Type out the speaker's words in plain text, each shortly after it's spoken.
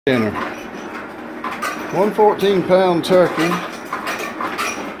Dinner. 114-pound turkey.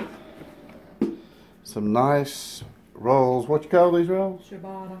 Some nice rolls. What you call these rolls?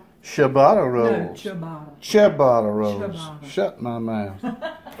 Ciabatta. Ciabatta rolls. No, ciabatta. Ciabatta rolls. Ciabatta. Shut my mouth.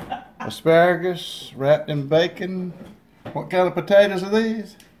 Asparagus wrapped in bacon. What kind of potatoes are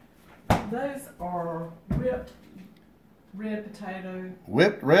these? Those are whipped red potato.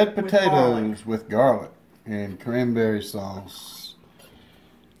 Whipped red potatoes with garlic and cranberry sauce.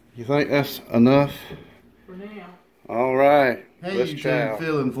 You think that's enough? For now. All right. Hey, let's YouTube,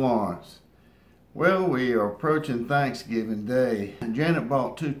 Phil in Florence. Well, we are approaching Thanksgiving Day. Janet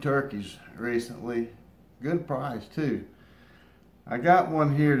bought 2 turkeys recently. Good price, too. I got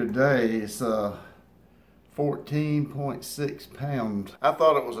one here today. It's 14.6 pounds. I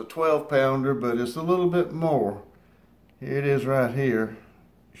thought it was a 12-pounder, but it's a little bit more. Here it is right here.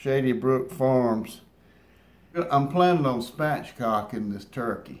 Shady Brook Farms. I'm planning on spatchcocking this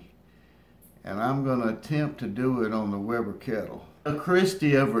turkey, and I'm going to attempt to do it on the Weber kettle.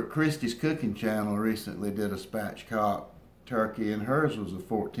 Christy over at Christy's Cooking Channel recently did a spatchcock turkey, and hers was a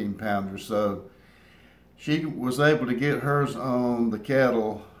 14-pounder, so she was able to get hers on the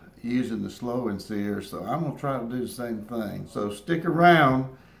kettle using the slow and sear, so I'm going to try to do the same thing. So stick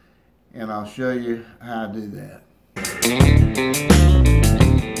around, and I'll show you how I do that.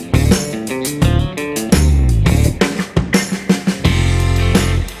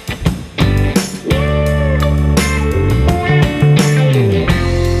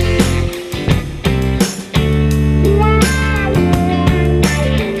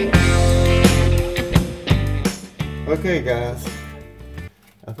 Okay guys,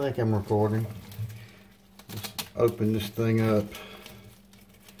 I think I'm recording. Let's open this thing up.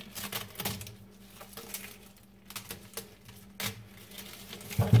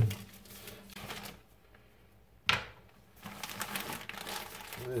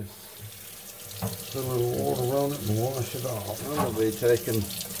 Put a little water on it and wash it off. I'm going to be taking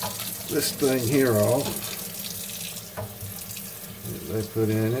this thing here off that they put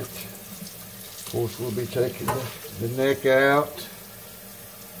in it. Of course, we'll be taking the neck out.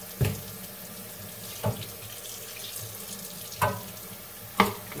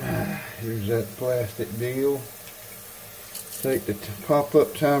 Here's that plastic deal. Take the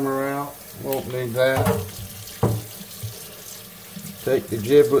pop-up timer out. Won't need that. Take the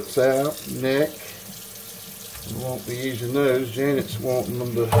giblets out, neck. We won't be using those. Janet's wanting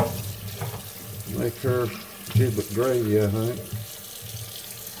them to make her giblet gravy, I think.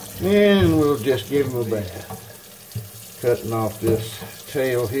 And we'll just give them a bath. Cutting off this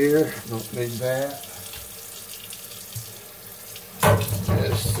tail here. Don't need that.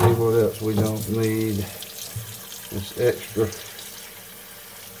 Let's see what else we don't need. This extra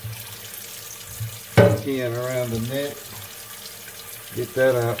skin around the neck. Get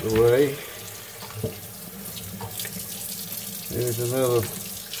that out of the way. There's another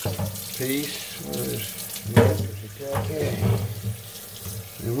piece. Okay.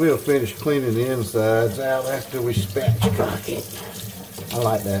 And we'll finish cleaning the insides out after we spatchcock it. I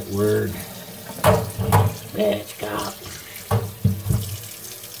like that word. Spatchcock.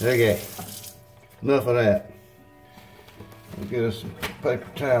 Okay. Enough of that. We'll get us some paper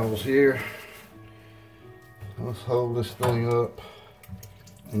towels here. Let's hold this thing up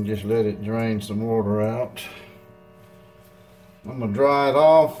and just let it drain some water out. I'm going to dry it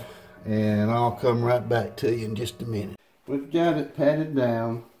off and I'll come right back to you in just a minute. We've got it patted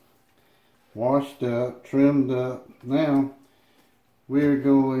down, washed up, trimmed up. Now we're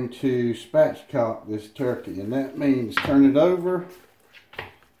going to spatchcock this turkey, and that means turn it over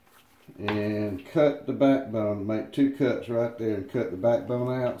and cut the backbone. Make 2 cuts right there and cut the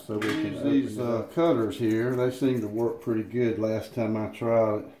backbone out so we can use these cutters here. They seem to work pretty good last time I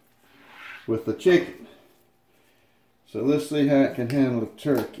tried it with the chicken. So let's see how it can handle the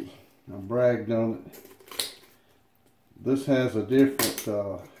turkey. I bragged on it. This has a different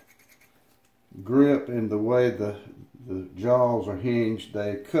grip in the way the jaws are hinged.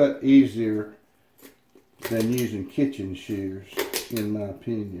 They cut easier than using kitchen shears, in my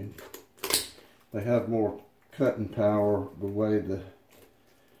opinion. They have more cutting power the way the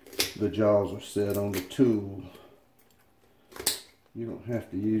jaws are set on the tool. You don't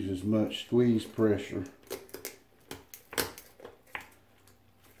have to use as much squeeze pressure.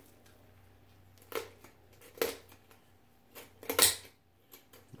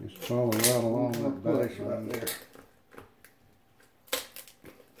 Just follow right along that base right there.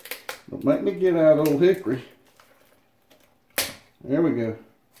 Don't make me get out old hickory. There we go.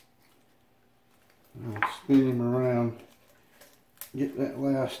 I'll spin him around. Get that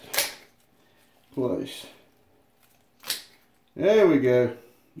last place. There we go.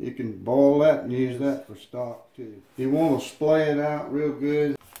 You can boil that and use that for stock too. You want to splay it out real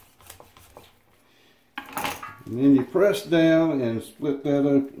good. And then you press down and split that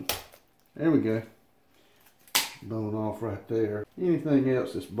open. There we go. Bone off right there. Anything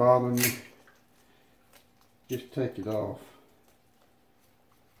else that's bothering you, just take it off.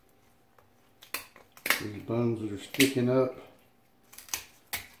 These bones that are sticking up,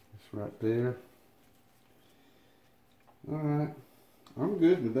 it's right there. Alright, I'm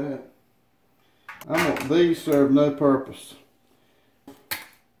good with that. These serve no purpose.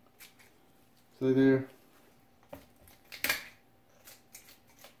 See there?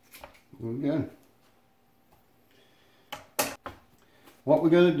 There we go. What we're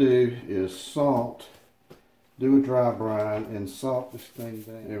going to do is salt, do a dry brine, and salt this thing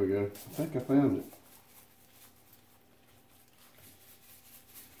down. There we go. I think I found it.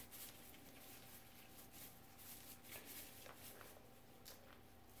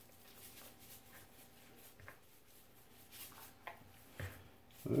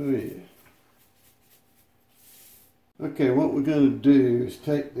 Oh yeah. Okay, what we're going to do is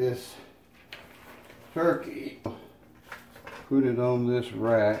take this turkey, put it on this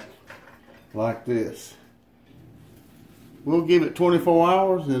rack like this. We'll give it 24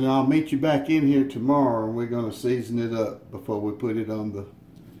 hours and I'll meet you back in here tomorrow and we're going to season it up before we put it on the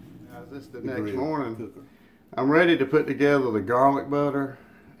this the next morning. I'm ready to put together the garlic butter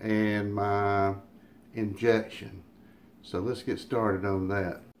and my injection. So let's get started on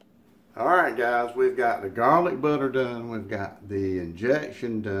that. Alright guys, we've got the garlic butter done, we've got the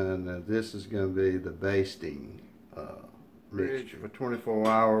injection done. Now this is going to be the basting mixture. For 24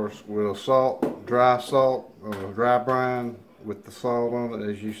 hours with dry brine with the salt on it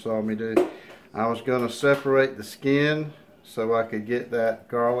as you saw me do. I was going to separate the skin so I could get that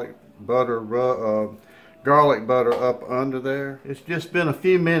garlic butter up under there. It's just been a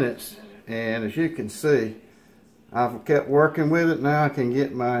few minutes and as you can see I've kept working with it. Now I can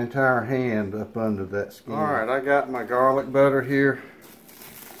get my entire hand up under that skin. Alright, I got my garlic butter here.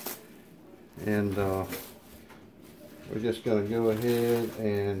 And we're just going to go ahead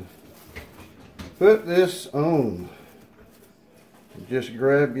and put this on. Just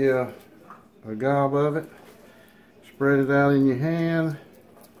grab you a gob of it. Spread it out in your hand.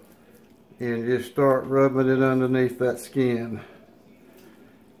 And just start rubbing it underneath that skin.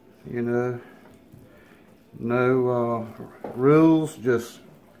 You know. No rules, just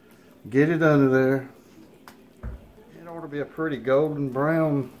get it under there. It ought to be a pretty golden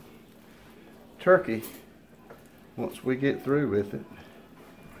brown turkey once we get through with it.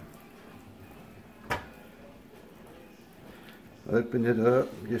 Open it up,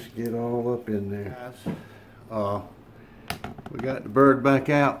 just get all up in there. We got the bird back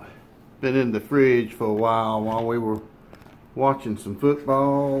out. Been in the fridge for a while we were watching some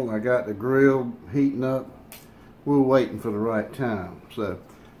football. I got the grill heating up. We were waiting for the right time. So,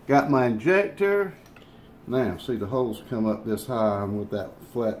 got my injector. Now, see the holes come up this high with that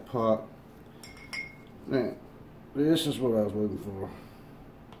flat pot. Now, this is what I was looking for.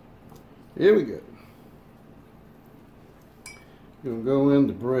 Here we go. Gonna go in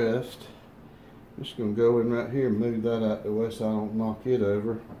the breast. Just gonna go in right here and move that out the way so I don't knock it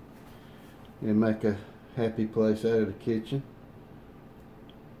over. And make a happy place out of the kitchen.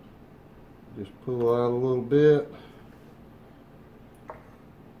 Just pull out a little bit.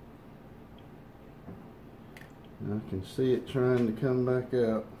 I can see it trying to come back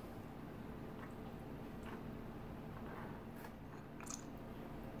out.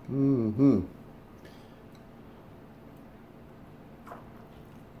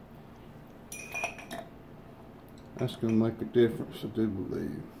 That's going to make a difference, I do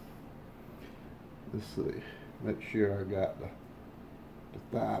believe. Let's see. Make sure I got the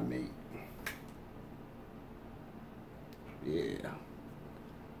thigh meat. Yeah.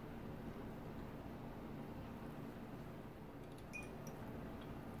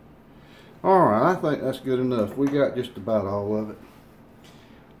 Alright, I think that's good enough. We got just about all of it.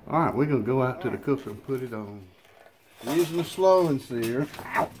 Alright, we're going to go out to the cooker and put it on. Using the slow and sear.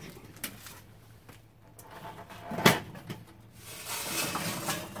 Ouch.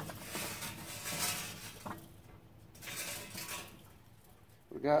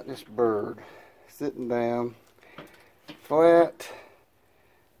 We got this bird sitting down. Flat,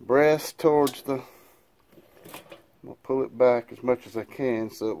 breast towards the, I'll pull it back as much as I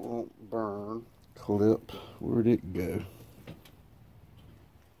can so it won't burn. Clip, where'd it go?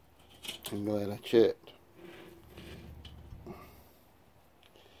 I'm glad I checked.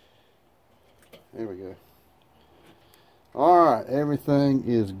 There we go. Alright, everything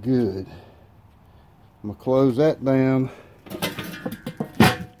is good. I'm going to close that down.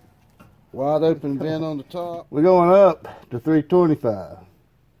 wide open vent on the top. We're going up to 325.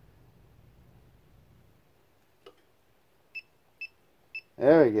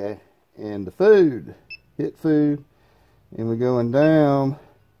 There we go. And the food, hit food, and we're going down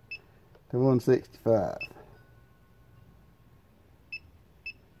to 165.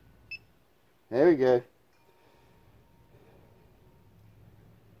 There we go.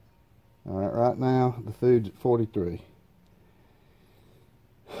 Alright, right now the food's at 43.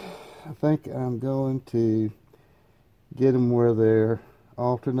 I think I'm going to get them where they're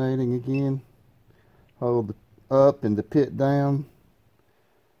alternating again. Hold the up and the pit down,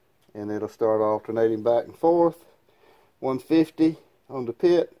 and it'll start alternating back and forth. 150 on the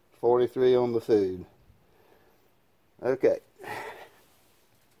pit, 43 on the food. Okay.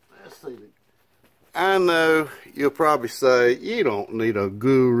 Let's see. I know you'll probably say you don't need a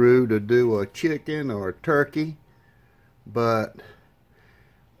guru to do a chicken or a turkey, but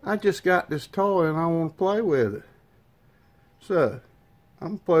I just got this toy and I want to play with it. So, I'm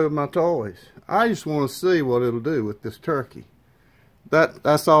going to play with my toys. I just want to see what it'll do with this turkey.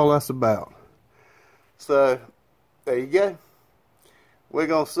 That's all that's about. So, there you go. We're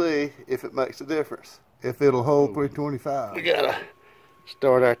going to see if it makes a difference. If it'll hold 325. We got to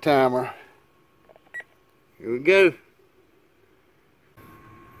start our timer. Here we go.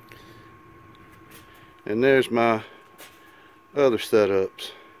 And there's my other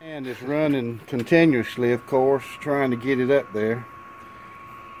setups. And it's running continuously, of course, trying to get it up there.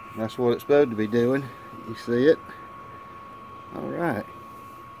 That's what it's supposed to be doing. You see it? Alright.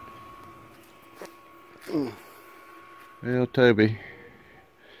 Well, Toby,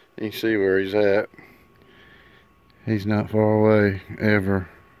 you can see where he's at. He's not far away, ever.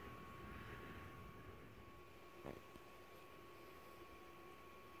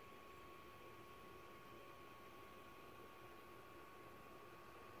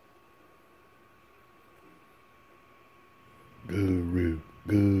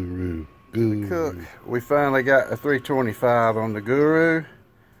 Guru. Cook. We finally got a 325 on the Guru.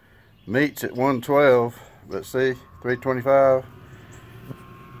 Meat's at 112, but see, 325.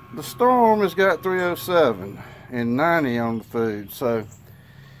 The Storm has got 307 and 90 on the food, so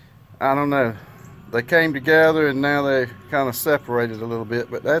I don't know. They came together and now they kind of separated a little bit,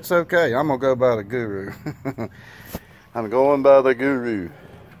 but that's okay. I'm gonna go by the Guru. I'm going by the Guru.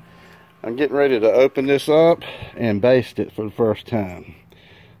 I'm getting ready to open this up and baste it for the first time.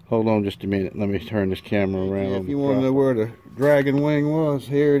 Hold on just a minute. Let me turn this camera around. If you want to know where the dragon wing was,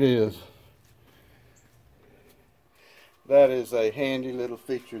 here it is. That is a handy little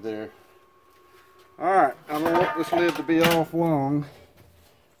feature there. Alright, I don't want this lid to be off long.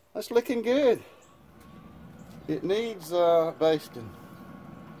 That's looking good. It needs basting.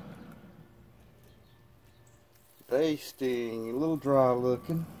 Basting, a little dry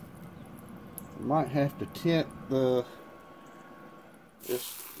looking. Might have to tint the,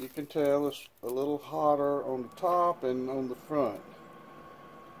 you can tell it's a little hotter on the top and on the front.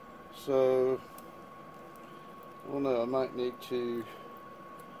 So, I don't know, I might need to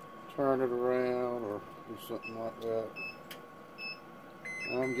turn it around or do something like that.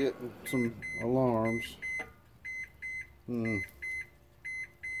 I'm getting some alarms.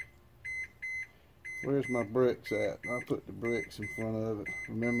 Where's my bricks at? I put the bricks in front of it.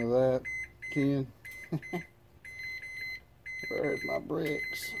 Remember that, Ken? Where's my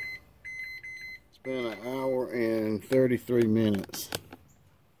bricks? It's been an hour and 33 minutes.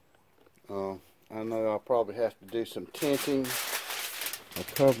 I know I'll probably have to do some tinting or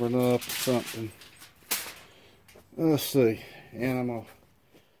covering up or something. Let's see. And I'm going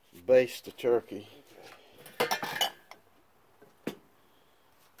to baste the turkey.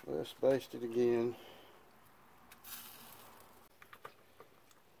 Let's baste it again.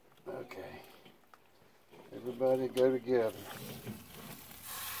 Okay. Everybody go together.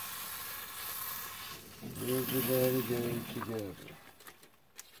 Everybody go together.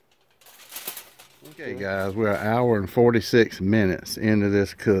 Okay guys, we're an hour and 46 minutes into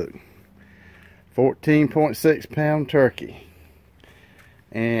this cook. 14.6 pound turkey.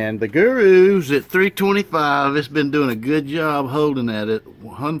 And the Guru's at 325. It's been doing a good job holding at it.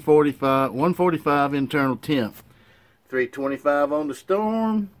 145 internal temp. 325 on the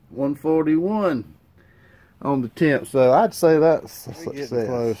Storm, 141 on the temp. So I'd say that's a success.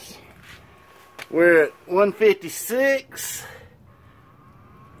 Close. We're at 156.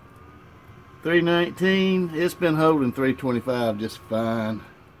 319. It's been holding 325 just fine.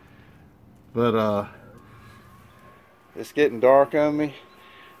 But it's getting dark on me.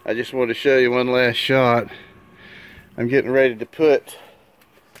 I just wanted to show you one last shot. I'm getting ready to put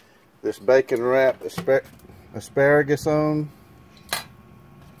this bacon wrapped asparagus on.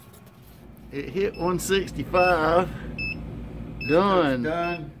 It hit 165. Done.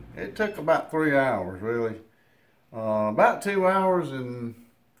 Done. It took about 3 hours, really. About 2 hours and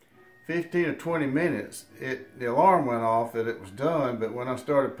 15 or 20 minutes. The alarm went off that it was done, but when I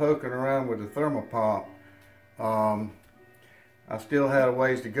started poking around with the thermal pump, I still had a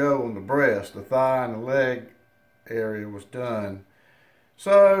ways to go on the breast. The thigh and the leg area was done.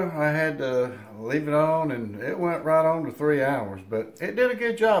 So I had to leave it on, and it went right on to 3 hours. But it did a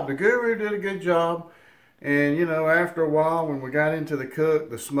good job. The Guru did a good job. And, you know, after a while, when we got into the cook,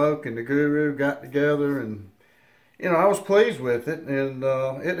 the smoke and the Guru got together, and, you know, I was pleased with it, and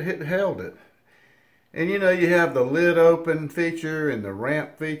it held it. And, you know, you have the lid open feature and the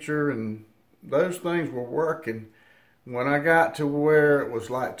ramp feature, and those things were working. When I got to where it was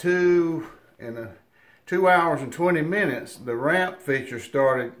like 2 hours and 20 minutes, the ramp feature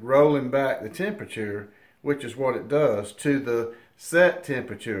started rolling back the temperature, which is what it does, to the set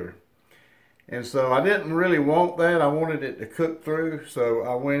temperature. And so I didn't really want that. I wanted it to cook through. So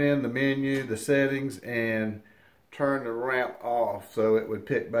I went in the menu, the settings, and turned the ramp off so it would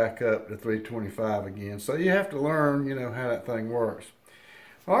pick back up to 325 again. So you have to learn, you know, how that thing works.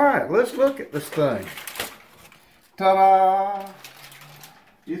 All right, let's look at this thing. Ta-da!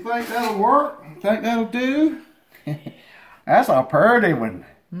 You think that'll work? Think that'll do? That's a pretty one.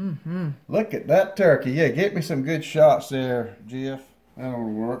 Mm-hmm. Look at that turkey. Yeah, get me some good shots there, Jeff. That'll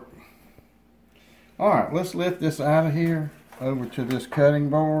work. All right, let's lift this out of here over to this cutting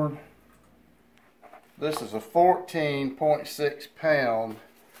board. This is a 14.6 pound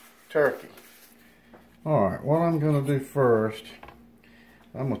turkey. All right, what I'm going to do first,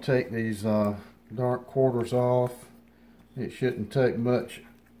 I'm going to take these dark quarters off. It shouldn't take much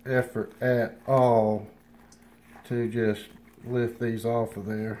effort at all to just lift these off of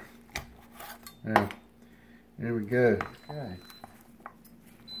there. Yeah, there we go. Okay.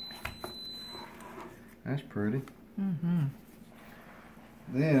 That's pretty. Mm-hmm.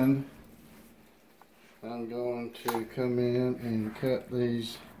 Then I'm going to come in and cut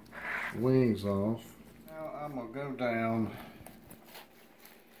these wings off. Now I'm going to go down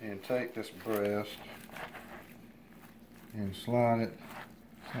and take this breast and slide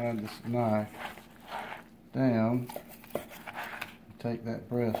this knife down and take that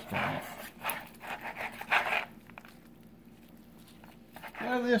breast off.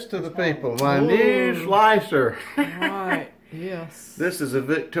 Now this to the people, my new slicer. Right, yes. This is a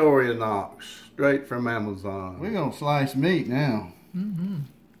Victorinox, straight from Amazon. We're gonna slice meat now. Mm-hmm.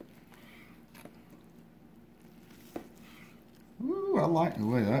 Ooh, I like the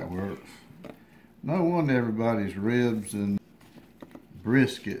way that works. No wonder everybody's ribs and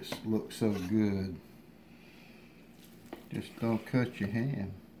briskets look so good. Just don't cut your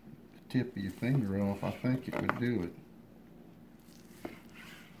hand. The tip of your finger off, I think it would do it.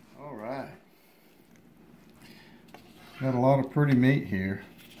 All right. Got a lot of pretty meat here.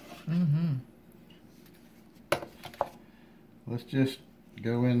 Mm-hmm. Let's just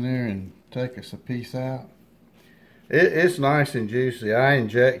go in there and take us a piece out. It's nice and juicy. I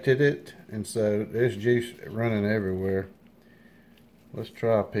injected it, and so there's juice running everywhere. Let's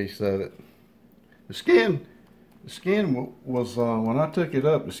try a piece of it. The skin was, when I took it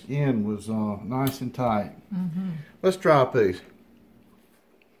up, the skin was nice and tight. Mm-hmm. Let's try a piece.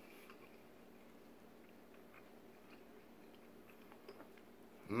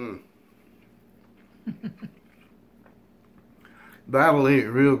 Mmm. That'll eat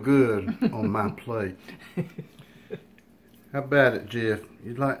real good on my plate. How about it, Jeff?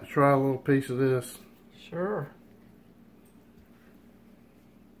 You'd like to try a little piece of this? Sure.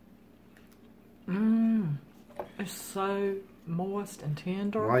 Mmm. It's so moist and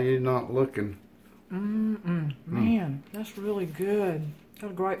tender. Why are you not looking? Man, that's really good.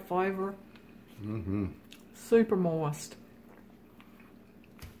 Got a great flavor. Mm-hmm. Super moist.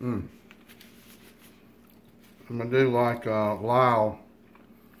 I'm gonna do like Lyle.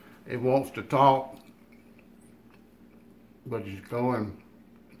 He wants to talk, but he's going.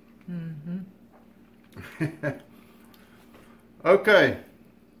 Mm-hmm. Okay,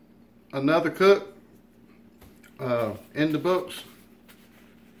 another cook in the books.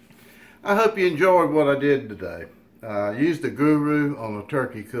 I hope you enjoyed what I did today. I used the Guru on a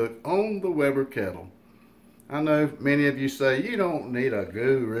turkey cook on the Weber kettle. I know many of you say you don't need a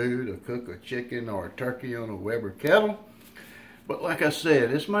Guru to cook a chicken or a turkey on a Weber kettle. But like I said,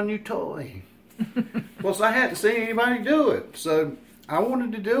 it's my new toy. Plus, I hadn't seen anybody do it. So I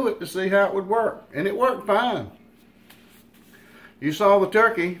wanted to do it to see how it would work. And it worked fine. You saw the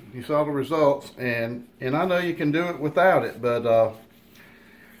turkey. You saw the results. And I know you can do it without it. But,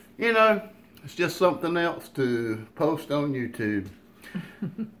 you know, it's just something else to post on YouTube.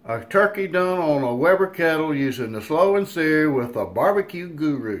 A turkey done on a Weber kettle using the slow and sear with a BBQ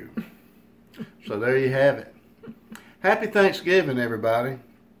GURU. So there you have it. Happy Thanksgiving, everybody.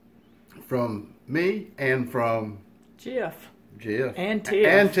 From me and from Jeff. Jeff. And Tiff.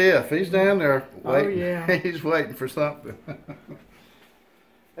 And Tiff. He's down there waiting. Oh, yeah. He's waiting for something.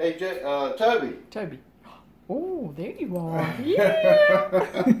 Hey, Toby. Toby. Oh, there you are. Yeah.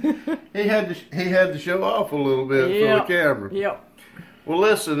 he had to show off a little bit for the camera. Yep. Well,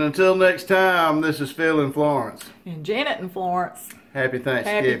 listen, until next time, this is Phil and Florence. And Janet and Florence. Happy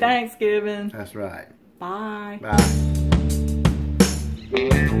Thanksgiving. Happy Thanksgiving. That's right. Bye. Bye.